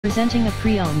Presenting a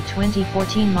pre-owned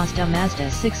 2014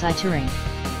 Mazda 6 i-Touring.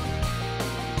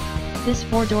 This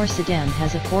four-door sedan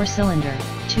has a four-cylinder,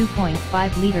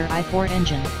 2.5-liter i4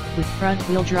 engine, with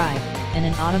front-wheel drive, and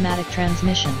an automatic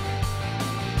transmission.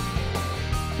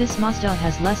 This Mazda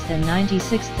has less than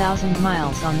 96,000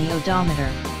 miles on the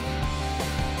odometer.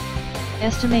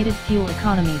 Estimated fuel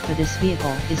economy for this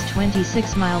vehicle is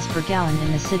 26 miles per gallon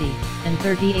in the city, and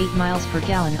 38 miles per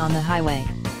gallon on the highway.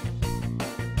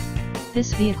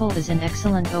 This vehicle is in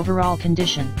excellent overall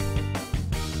condition.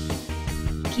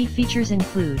 Key features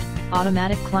include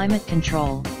automatic climate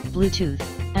control, Bluetooth,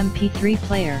 MP3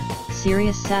 player,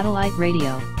 Sirius satellite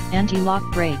radio, anti-lock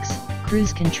brakes,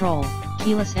 cruise control,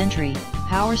 keyless entry,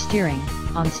 power steering,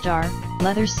 OnStar,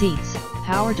 leather seats,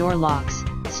 power door locks,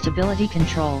 stability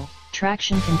control,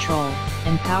 traction control,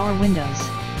 and power windows.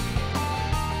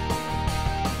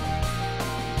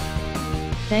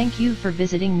 Thank you for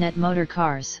visiting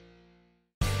Motorcars.